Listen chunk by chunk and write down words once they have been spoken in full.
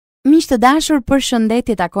Miq të dashur,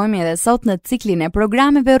 përshëndetje, takojmë edhe sot në ciklin e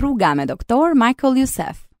programeve Rruga me doktor Michael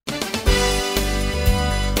Youssef.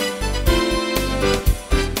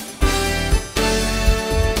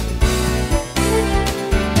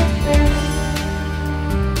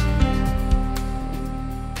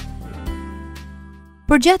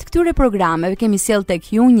 Përgjatë këtyre programeve kemi sjellë tek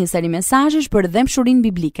ju një seri mesazhesh për Dhembshurinë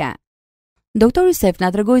Biblike. Doktor Youssef na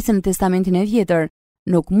tregoi se në Testamentin e Vjetër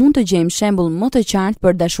nuk mund të gjejmë shembull më të qartë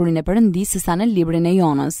për dashurinë e Perëndisë sesa në librin e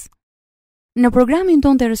Jonës. Në programin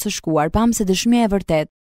tonë të rësëshkuar pam se dëshmia e vërtet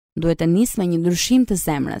duhet të nisë me një ndryshim të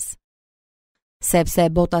zemrës. Sepse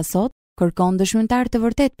bota sot kërkon dëshmitar të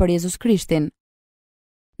vërtet për Jezus Krishtin.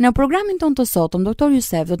 Në programin tonë të sotëm, doktor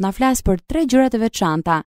Youssef do të na flasë për 3 gjëra të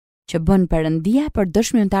veçanta që bën Perëndia për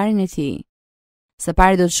dëshmitarin e tij. Së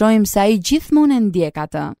pari do të shohim se ai gjithmonë e ndjek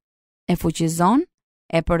atë, e fuqizon,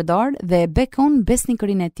 e përdor dhe e bekon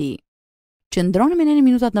besnikërinë e tij. Qëndroni me ne në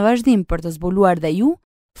minutat në vazhdim për të zbuluar dhe ju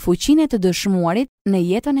fuqinë e të dëshmuarit në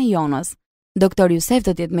jetën e Jonës. Doktor Youssef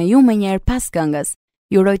do të jetë me ju më njëherë pas këngës.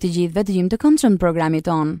 Ju uroj të gjithëve dëgjim të këndshëm të programit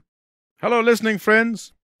ton. Hello listening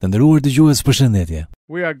friends. Të nderuar dëgjues, përshëndetje.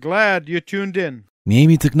 We are glad you tuned in. Ne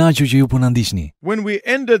jemi të kënaqur që ju po na ndiqni. When we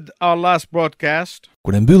ended our last broadcast,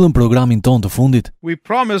 Kur e mbyllëm programin ton të fundit, we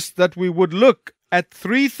promised that we would look at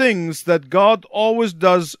 3 things that God always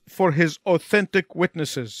does for his authentic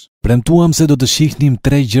witnesses. premtuam se do të shihnim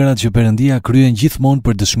 3 gjërat që Perëndia kryen gjithmonë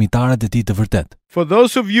për dëshmitarët e tij të vërtet. For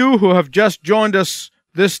those of you who have just joined us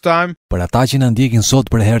this time, Për ata që na ndjekin sot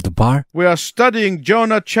për herë të parë, we are studying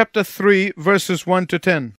Jonah chapter 3 verses 1 to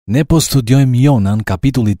 10. ne po studiojmë Jonan,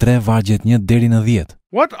 kapitulli 3, vargjet 1 deri në 10.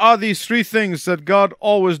 What are these 3 things that God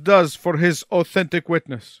always does for his authentic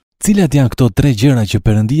witness? Cilat janë këto 3 gjëra që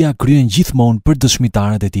Perëndia kryen gjithmonë për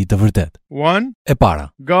dëshmitarët e tij të vërtet? 1. E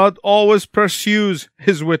para, God always pursues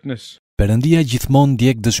his witness. Perëndia gjithmonë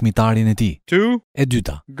ndjek dëshmitarin e tij. 2. E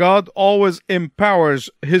dyta, God always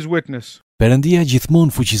empowers his witness. Perëndia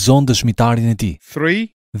gjithmonë fuqizon dëshmitarin e tij.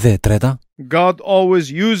 3. Dhe e treta, God always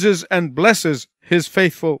uses and blesses his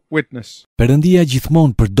faithful witness. Perëndia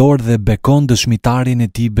gjithmonë përdor dhe bekon dëshmitarin e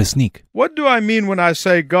tij besnik. What do I mean when I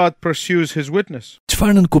say God pursues his witness?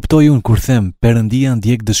 Çfarë nën kuptoj unë kur them Perëndia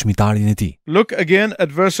ndjek dëshmitarin e tij? Look again at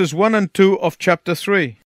verses 1 and 2 of chapter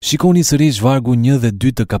 3. Shikoni sërish vargu 1 dhe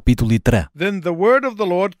 2 të kapitullit 3. Then the word of the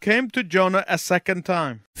Lord came to Jonah a second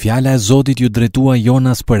time. Fjala e Zotit ju drejtua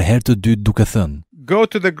Jonas për herë të dytë duke thënë: Go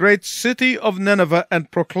to the great city of Nineveh and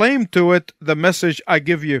proclaim to it the message I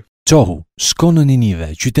give you. Qohu, shko në Ninive,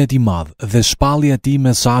 qytet i madh, dhe shpalli atij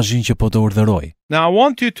mesazhin që po të urdhëroj. Now I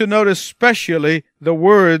want you to notice especially the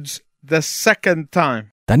words the second time.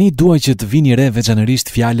 Tani dua që të vini re veçanërisht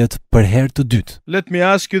fjalët për herë të dytë. Let me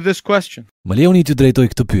ask you this question. Më lejoni të drejtoj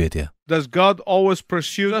këtë pyetje. Does God always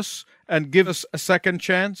pursue us and give us a second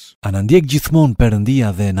chance? A na ndjek gjithmonë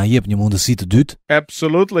Perëndia dhe na jep një mundësi të dytë?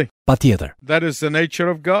 Absolutely. Patjetër. That is the nature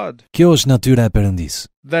of God. Kjo është natyra e Perëndisë.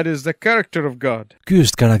 That is the character of God. Ky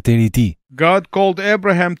është karakteri i tij. God called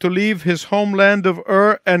Abraham to leave his homeland of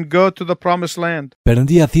Ur and go to the promised land.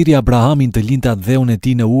 Perëndia thirrri Abrahamin të linte atë dheun e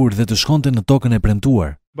tij në Ur dhe të shkonte në tokën e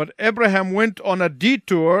premtuar. But Abraham went on a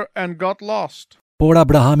detour and got lost. Por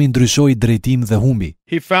Abrahami ndryshoi drejtim dhe humbi.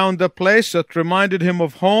 He found a place that reminded him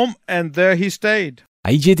of home and there he stayed.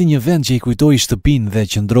 Ai gjeti një vend që i kujtoi shtëpinë dhe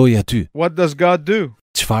qëndroi aty. What does God do?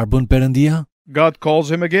 Çfarë bën Perëndia? God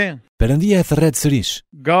calls him again. Perëndia e thërret sërish.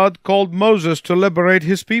 God called Moses to liberate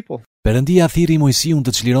his people. Perëndia thirri Mojsiun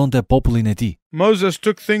të çlironte popullin e tij. Moses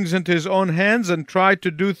took things into his own hands and tried to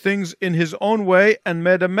do things in his own way and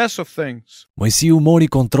made a mess of things. Mojsiu mori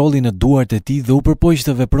kontrollin në duart e tij dhe u përpoq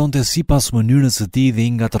të vepronte sipas mënyrës së tij dhe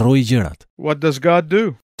i ngatrroi gjërat. What does God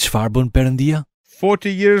do? Çfarë bën Perëndia? 40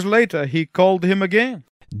 years later, he called him again.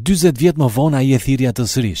 40 vjet më vonë ai e thirrri atë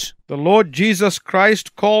sërish. The Lord Jesus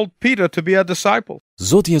Christ called Peter to be a disciple.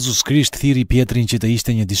 Zoti Jezus Krisht thirri Pietrin që të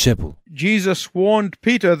ishte një dishepull. Jesus warned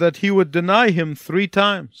Peter that he would deny him 3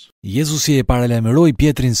 times. Jezusi e paralajmëroi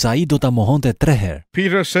Pietrin se ai do ta mohonte 3 herë.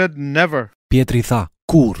 Peter said, never. Pietri tha: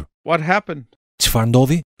 "Kurr." What happened? Çfarë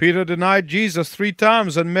ndodhi? Peter denied Jesus 3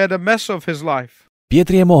 times and made a mess of his life.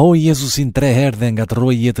 Pietri e mohoi Jezusin 3 herë dhe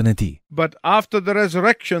ngatrroi jetën e tij. But after the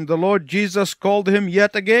resurrection, the Lord Jesus called him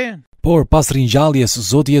yet again. Por pas ringjalljes,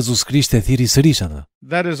 Zoti Jezus Krisht e thirri sërish atë.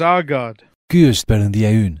 That is our God. Ky është Perëndia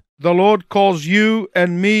ynë. The Lord calls you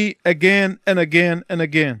and me again and again and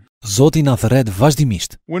again. Zoti na thërret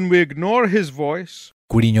vazhdimisht. When we ignore his voice,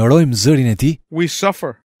 Kur injorojmë zërin e tij, we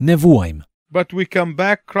suffer. ne vuajmë. But we come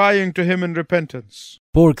back crying to him in repentance.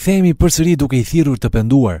 Por kthehemi përsëri duke i thirrur të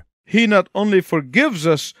penduar. He not only forgives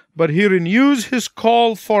us, but he renews his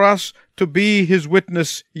call for us to be his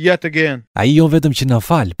witness yet again. Ai jo vetëm që na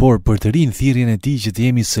fal, por për të rinë thirrjen e tij që të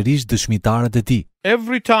jemi sërish dëshmitarët e tij.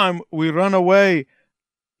 Every time we run away,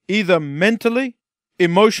 either mentally,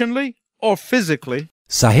 emotionally, or physically,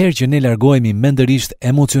 Sa herë që ne largohemi mendërisht,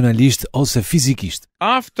 emocionalisht ose fizikisht,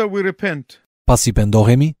 after we repent, pasi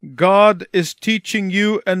pendohemi, God is teaching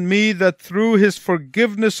you and me that through his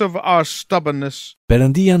forgiveness of our stubbornness,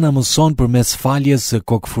 Perëndia na mëson përmes faljes së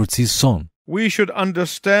kokfurcisë son. we should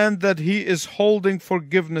understand that he is holding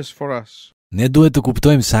forgiveness for us. Ne duhet të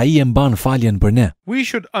kuptojmë se ai e mban faljen për ne. We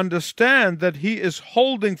should understand that he is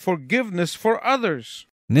holding forgiveness for others.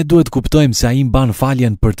 Ne duhet kuptojmë se ai mban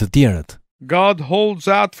faljen për të tjerët. God holds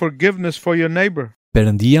out forgiveness for your neighbor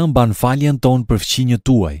Perëndia mban faljen tonë për fëmijët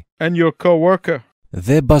tuaj and your co-worker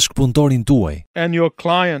dhe bashkëpunëtorin tuaj, and your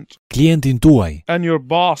client klientin tuaj, and your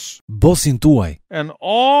boss bosin tuaj and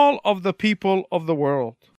all of the people of the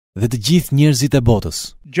world. dhe të gjithë njerëzit e botës.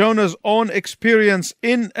 Jonah's own experience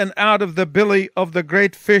in and out of the belly of the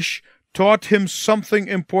great fish taught him something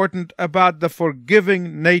important about the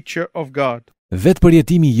forgiving nature of God. Vetë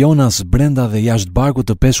përjetimi i Jonas brenda dhe jashtë barkut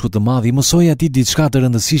të peshkut të madh i mësoi atij diçka të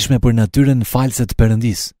rëndësishme për natyrën false të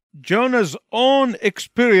Perëndisë. Jonah's own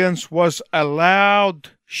experience was a loud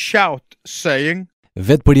shout saying,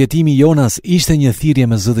 Vetë përjetimi i Jonas ishte një thirrje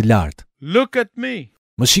me zë të lartë. "Look at me.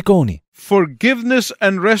 Më shikoni, Forgiveness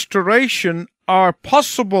and restoration are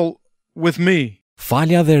possible with me,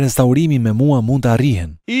 falja dhe restaurimi me mua mund të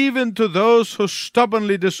arrihen, even to those who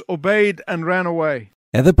stubbornly disobeyed and ran away.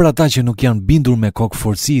 edhe për ata që nuk janë bindur me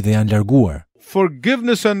kokëforci dhe janë larguar.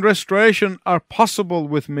 Forgiveness and restoration are possible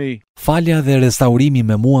with me, Falja dhe restaurimi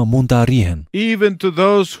me mua mund të arrihen, even to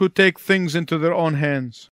those who take things into their own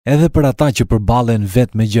hands." edhe për ata që përballen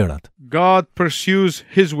vetë me gjërat. God pursues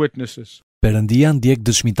his witnesses. Perëndia ndjek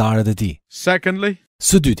dëshmitarët e tij. Secondly,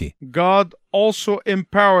 Së dyti, God also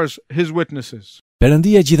empowers his witnesses.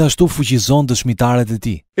 Perëndia gjithashtu fuqizon dëshmitarët e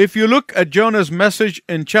tij. If you look at Jonah's message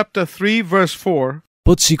in chapter 3, verse 4,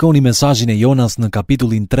 Po të shikoni mesazhin e Jonas në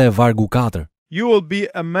kapitullin 3 vargu 4, you will be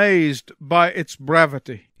amazed by its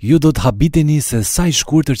brevity. ju do të habiteni se sa i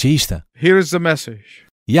shkurtër që ishte. Here is the message.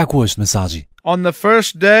 Ja ku është mesazhi. On the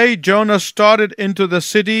first day Jonah started into the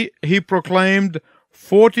city, he proclaimed,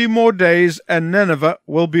 40 more days and Nineveh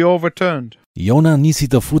will be overturned. Jona nisi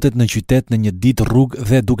të futet në qytet në një ditë rrugë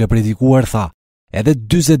dhe duke predikuar tha, edhe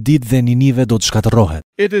 40 ditë dhe Ninive do të shkatërrohet.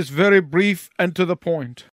 It is very brief and to the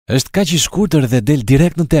point. Është kaq i shkurtër dhe del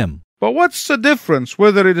direkt në temë. But what's the difference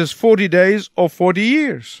whether it is 40 days or 40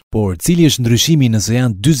 years? Por cili është ndryshimi nëse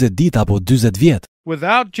janë 40 ditë apo 40 vjet?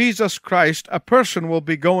 Without Jesus Christ, a person will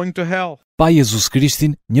be going to hell. Pa Jezus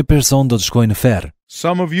Krishtin, një person do të shkojë në ferr.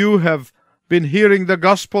 Some of you have been hearing the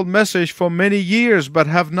gospel message for many years but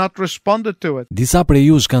have not responded to it. Disa prej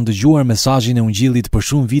jush kanë dëgjuar mesazhin e ungjillit për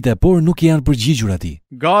shumë vite, por nuk janë përgjigjur atij.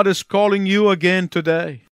 God is calling you again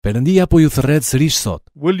today. Perëndia po ju thërret sërish sot.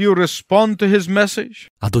 Will you respond to his message?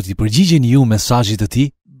 A do t'i përgjigjeni ju mesazhit të tij?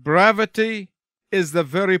 Brevity is the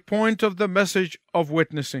very point of the message of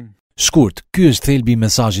witnessing. Shkurt, ky është thelbi i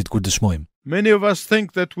mesazhit kur dëshmojmë. Many of us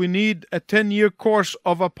think that we need a 10-year course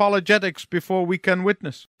of apologetics before we can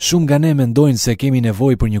witness. Shumë nga ne mendojnë se kemi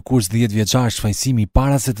nevojë për një kurs 10 vjeçar shfaqësimi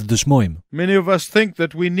para se të dëshmojmë. Many of us think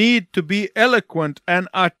that we need to be eloquent and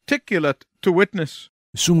articulate to witness.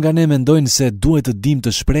 Shumë nga ne mendojnë se duhet të dimë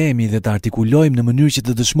të shprehemi dhe të artikulojmë në mënyrë që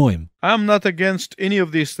të dëshmojmë. I'm not against any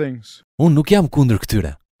of these things. Unë nuk jam kundër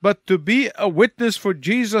këtyre. But to be a witness for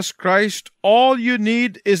Jesus Christ, all you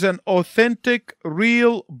need is an authentic,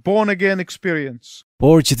 real, born-again experience.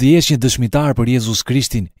 Por që të jesh një dëshmitar për Jezus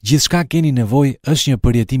Krishtin, gjithçka keni nevojë është një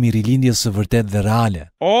përjetim i rilindjes së vërtetë dhe reale.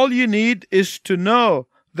 All you need is to know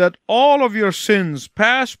that all of your sins,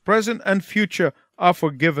 past, present, and future, are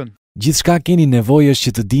forgiven. Gjithçka keni nevojë është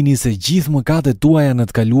që të dini se gjithë mëkatet tuaja në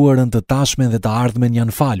të kaluarën, të tashmen dhe të ardhmen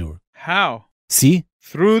janë falur. How? Si?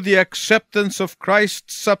 Through the acceptance of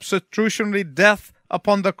Christ's substitutionary death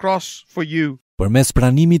upon the cross for you. Përmes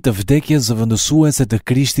pranimit të vdekjes zëvendësuese të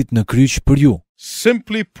Krishtit në kryq për ju.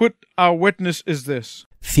 Simply put, our witness is this.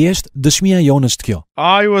 Thjesht, dëshmia jonë është kjo.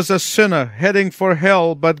 I was a sinner heading for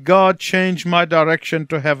hell, but God changed my direction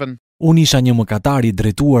to heaven. Unë isha një mëkatar i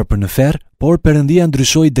drejtuar për në ferr, por Perëndia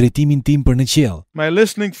ndryshoi drejtimin tim për në qiell. My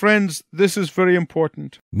listening friends, this is very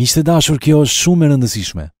important. Miqtë dashur, kjo është shumë e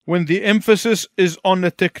rëndësishme. When the emphasis is on the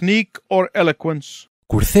technique or eloquence,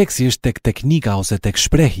 Kur theksi është tek teknika ose tek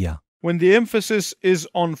shprehja, when the emphasis is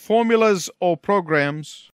on formulas or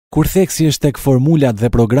programs, kur theksi është tek formulat dhe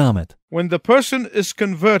programet, when the person is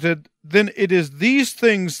converted, then it is these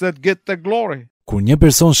things that get the glory. Kur një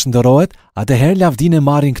person shndërrohet, atëherë lavdinë e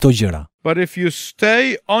marrin këto gjëra. But if you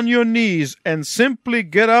stay on your knees and simply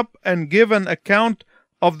get up and give an account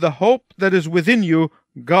of the hope that is within you,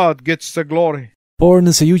 God gets the glory. Por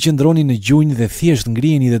nëse ju qëndroni në gjunjë dhe thjesht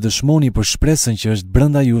ngriheni dhe dëshmoni për shpresën që është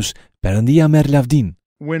brenda jush, Perëndia merr lavdinë.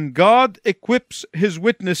 When God equips his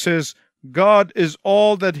witnesses, God is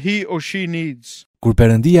all that he or she needs. Kur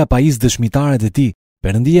Perëndia pajis dëshmitarët e tij,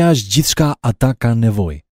 Perëndia është gjithçka ata kanë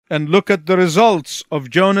nevojë. And look at the results of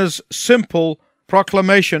Jonah's simple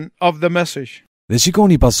proclamation of the message. Dhe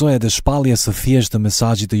shikoni pasojat e shpalljes së thjeshtë të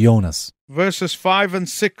mesazhit të Jonas. Verses 5 and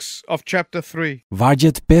 6 of chapter 3.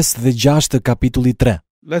 Vargjet 5 dhe 6 të kapitullit 3.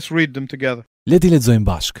 Let's read them together. Le t'i lexojmë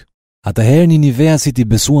bashk. Atëherë Niniveasit i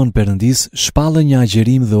besuan Perëndis, shpallën një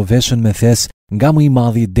agjerim dhe u veshën me thes nga më i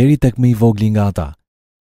madhi deri tek më i vogli nga ata.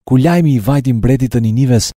 Kur lajmi i vajti mbretit të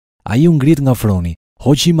Ninives, ai u ngrit nga froni,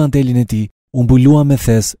 hoqi mantelin e tij, u mbulua me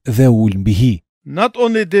thes dhe ul mbi hi. Not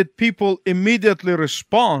only did people immediately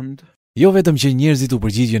respond, Jo vetëm që njerëzit u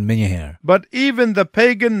përgjigjen menjëherë, but even the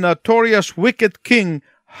pagan, notorious, wicked king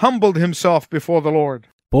humbled himself before the Lord.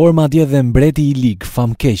 por madje dhe mbreti i lig,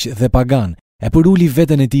 famkeq dhe pagan e përuli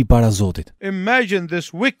veten e tij para Zotit. Imagine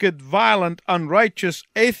this wicked, violent, unrighteous,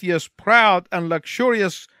 atheist, proud, and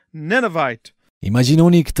luxurious Ninevite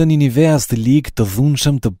Imagjinoni këtë Niniveas të lig, të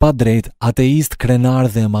dhunshëm, të padrejt, ateist, krenar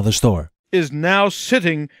dhe madhështor, is now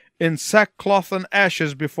sitting in sackcloth and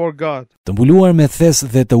ashes before God. të mbuluar me thes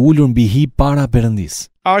dhe të ulur mbi hi para Perëndis.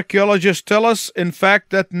 Archaeologists tell us, in fact,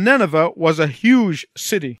 that Nineveh was a huge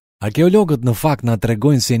city. Arkeologët në fakt na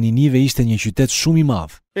tregojnë se Ninive ishte një qytet shumë i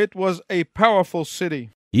madh. It was a powerful city.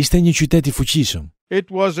 Ishte një qytet i fuqishëm. It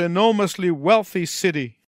was an enormously wealthy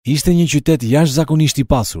city. Ishte një qytet jashtëzakonisht i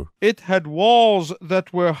pasur. It had walls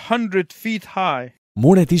that were 100 feet high.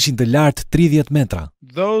 Muret ishin të lartë 30 metra.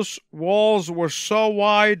 Those walls were so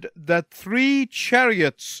wide that 3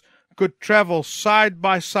 chariots could travel side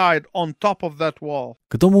by side on top of that wall.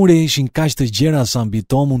 Këto mure ishin kaq të gjera sa mbi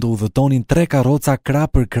to mund të udhëtonin 3 karroca krah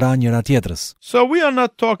për krah njëra tjetrës. So we are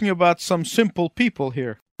not talking about some simple people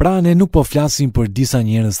here. Pra ne nuk po flasim për disa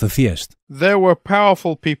njerëz të thjeshtë. They were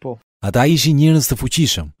powerful people. Ata ishin njerëz të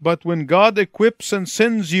fuqishëm. But when God equips and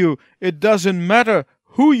sends you, it doesn't matter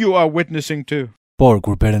who you are witnessing to. Por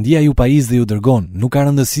kur Perëndia ju pajis dhe ju dërgon, nuk ka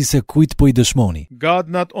rëndësi se kujt po i dëshmoni. God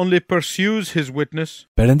not only pursues his witness,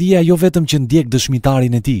 Perëndia jo vetëm që ndjek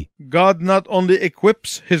dëshmitarin e tij. God not only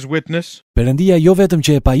equips his witness, Perëndia jo vetëm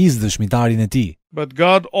që e pajis dëshmitarin e tij, but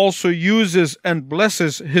God also uses and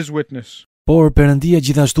blesses his witness. por Perëndia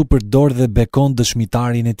gjithashtu përdor dhe bekon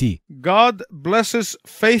dëshmitarin e tij. God blesses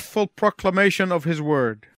faithful proclamation of his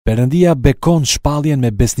word. Perëndia bekon shpalljen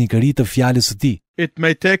me besnikëri të fjalës së tij. It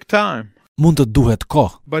may take time, Mund të duhet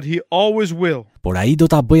kohë, but he always will. por ai do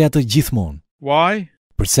ta bëjë atë gjithmonë. Why?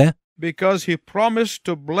 Përse? Because he promised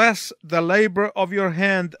to bless the labor of your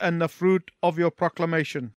hand and the fruit of your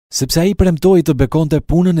proclamation. Sepse ai premtoi të bekonte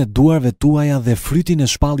punën e duarve tuaja dhe frytin e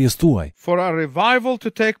shpalljes tuaj, For a revival to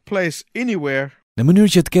take place anywhere, në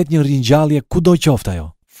mënyrë që të ketë një ringjallje kudo qoftë ajo,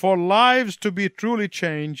 for lives to be truly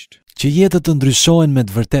changed, që jetët të ndryshohen me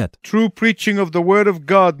të vërtet. true preaching of the word of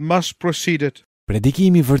God must precede it.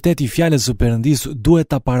 Predikimi i vërtet i fjalës së Perëndis duhet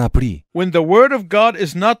ta parapri. When the word of God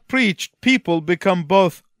is not preached, people become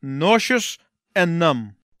both nauseous and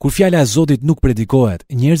numb. Kur fjala e Zotit nuk predikohet,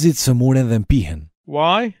 njerëzit sëmuren dhe mpihen.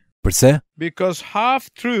 Why? Përse? Because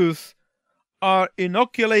half-truth are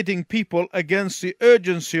inoculating people against the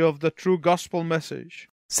urgency of the true gospel message.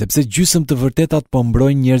 Sepse gjysmë të vërtetat po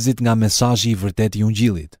mbrojnë njerëzit nga mesazhi i vërtet i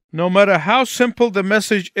Ungjillit. No matter how simple the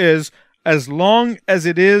message is, as long as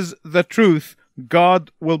it is the truth,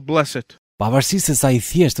 God will bless it. Pavarësisht se sa i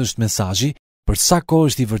thjeshtë është mesazhi, për sa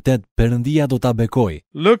kohë është i vërtet, Perëndia do ta bekojë.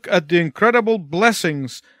 Look at the incredible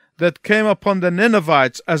blessings that came upon the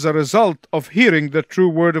Ninevites as a result of hearing the true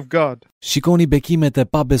word of God. Shikoni bekimet e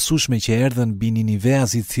pabesueshme që erdhën mbi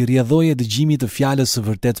Niniveasit si rrjedhoi e dëgjimit të fjalës së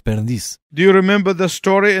vërtet të Perëndis. Do you remember the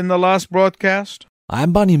story in the last broadcast? A e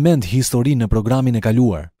mbani mend historinë në programin e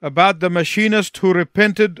kaluar? About the machinist who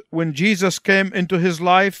repented when Jesus came into his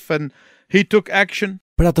life and he took action?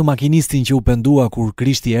 Për atë makinistin që u pendua kur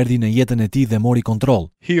Krishti erdhi në jetën e tij dhe mori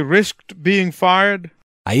kontroll. He risked being fired.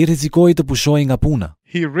 Ai rrezikoi të pushohej nga puna.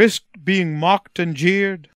 He risked being mocked and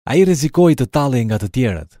jeered. Ai rrezikoi të tallej nga të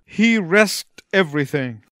tjerët. He risked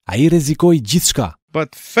everything. Ai rrezikoi gjithçka.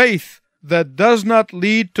 But faith that does not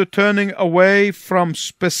lead to turning away from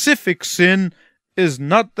specific sin is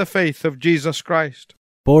not the faith of Jesus Christ.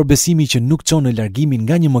 Por besimi që nuk çon në largimin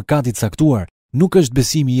nga një mëkat i caktuar, nuk është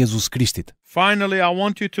besimi i Jezus Krishtit. Finally, I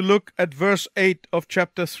want you to look at verse 8 of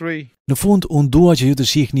chapter 3. Në fund, unë dua që ju të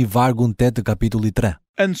shihni vargun 8 të kapitullit 3.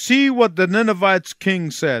 and see what the Ninevites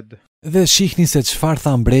king said. Dhe shihni se çfarë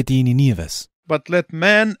tha mbreti I Ninives. But let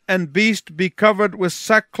man and beast be covered with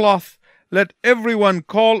sackcloth. Let everyone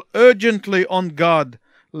call urgently on God.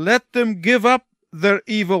 Let them give up their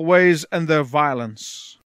evil ways and their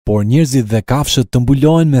violence. Por njerëzit dhe kafshët të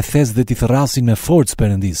mbulohen me thes dhe t'i thrasin me forcë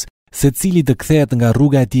Perëndis, secili të kthehet nga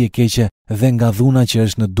rruga e tij e keqe dhe nga dhuna që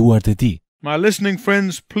është në duart e tij. My listening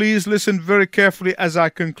friends, please listen very carefully as I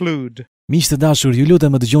conclude. Miq të dashur, ju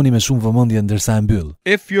lutem të dëgjoni me shumë vëmendje ndërsa e mbyll.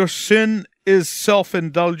 If your sin is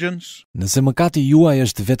self-indulgence, Nëse mëkati juaj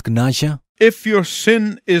është vetkënaqja, if your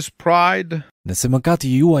sin is pride, nëse mëkati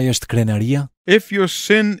juaj është krenaria, if your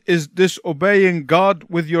sin is disobeying God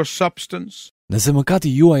with your substance, nëse mëkati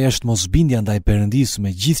juaj është mosbindja ndaj Perëndisë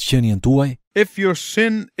me gjithë qenien tuaj, if your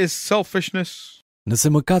sin is selfishness, nëse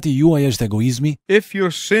mëkati juaj është egoizmi, if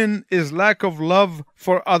your sin is lack of love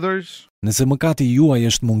for others, nëse mëkati juaj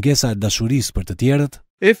është mungesa e dashurisë për të tjerët,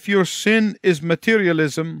 if your sin is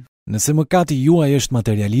materialism, nëse mëkati juaj është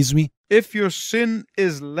materializmi, if your sin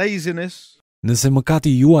is laziness, nëse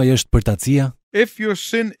mëkati juaj është përtatësia, if your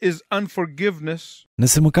sin is unforgiveness,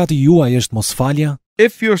 nëse mëkati juaj është mosfalja,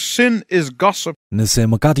 if your sin is gossip, nëse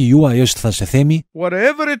mëkati juaj është thashëthemi,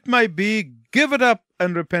 whatever it may be, give it up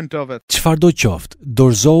and repent of it. çfarëdo qoftë,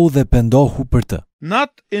 dorëzohu dhe pendohu për të.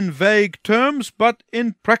 Not in vague terms, but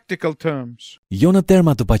in practical terms. Jo në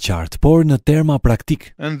terma të paqartë, por në terma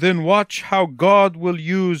praktik. And then watch how God will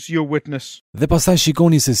use your witness. Dhe pastaj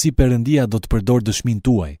shikoni se si Perëndia do të përdor dëshminë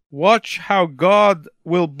tuaj. Watch how God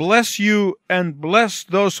will bless you and bless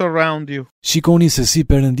those around you. Shikoni se si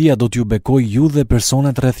Perëndia do t'ju bekojë ju dhe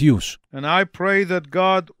personat rreth jush. And I pray that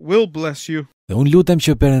God will bless you Dhe unë lutem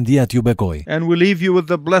që Perëndia t'ju bekojë. and will leave you with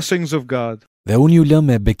the blessings of God. Dhe unë ju lëm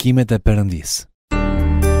me bekimet e Perëndisë.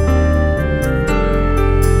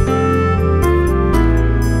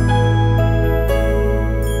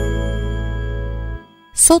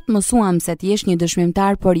 Sot mësuam se të jesh një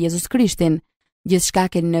dëshmimtar për Jezus Krishtin. Gjithçka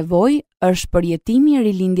ke nevojë është për jetimin e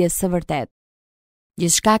rilindjes së vërtet.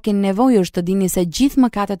 Gjithçka ke nevojë është të dini se gjithë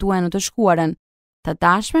mëkatet tuaja në të shkuarën, të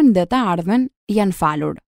tashmen dhe të ardhmen janë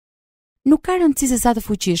falur. Nuk ka rëndësi se sa të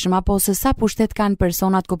fuqishëm apo se sa pushtet kanë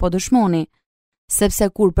personat ku po dëshmoni, sepse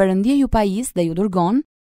kur Perëndia ju pajis dhe ju dërgon,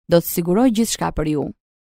 do të sigurojë gjithçka për ju.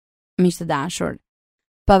 Miq të dashur,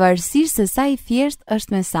 pavarësisht se sa I thjesht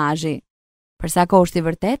është mesazhi, për sa kohë është I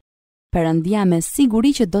vërtet, Perëndia me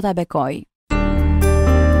siguri që do ta bekojë.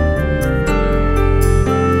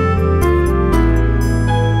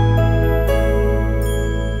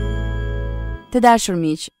 Të dashur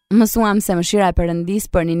miq, mësuam se mëshira e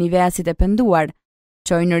Perëndisë për niniveasit e penduar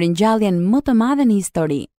çoi në ringjalljen më të madhe në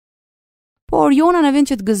histori. Por Jona në vend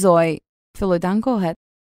që të gëzoi, filloi të ankohet.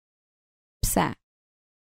 Pse?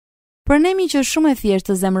 Për ne miq është shumë e thjeshtë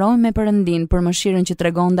të zemrojmë me Perëndin për mëshirën që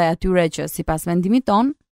tregon ndaj atyre që sipas vendimit ton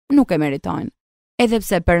nuk e meritojnë. Edhe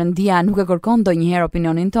pse Perëndia nuk e kërkon ndonjëherë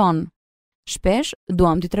opinionin ton. Shpesh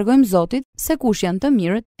duam t'i tregojmë Zotit se kush janë të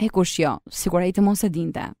mirët e kush jo, sikur ai të mos e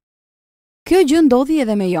dinte. Kjo gjë ndodhi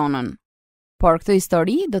edhe me Jonën. Por këtë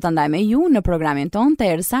histori do ta ndaj me ju në programin ton të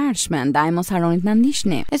erës ardhshme, ndaj mos harroni të na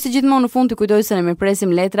ndiqni. E si gjithmonë në fund të kujtoj se ne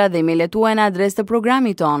mirpresim letra dhe email-et tuaja në adresë të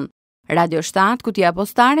programit ton. Radio 7, Kutia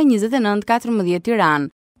Postare 2914 Tiranë,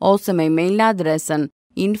 ose me email në adresën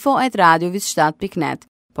info@radiovis7.net.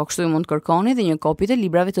 Po kështu ju mund të kërkoni dhe një kopje të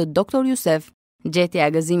librave të Dr. Jusef, Gjetja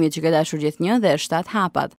e gëzimit që ke dashur gjithnjë dhe 7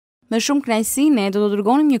 hapat. Me shumë kënaqësi ne do të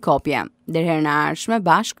dërgonim një kopje. Deri herë në ardhshme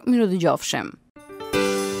bashkë, miru dëgjofshim.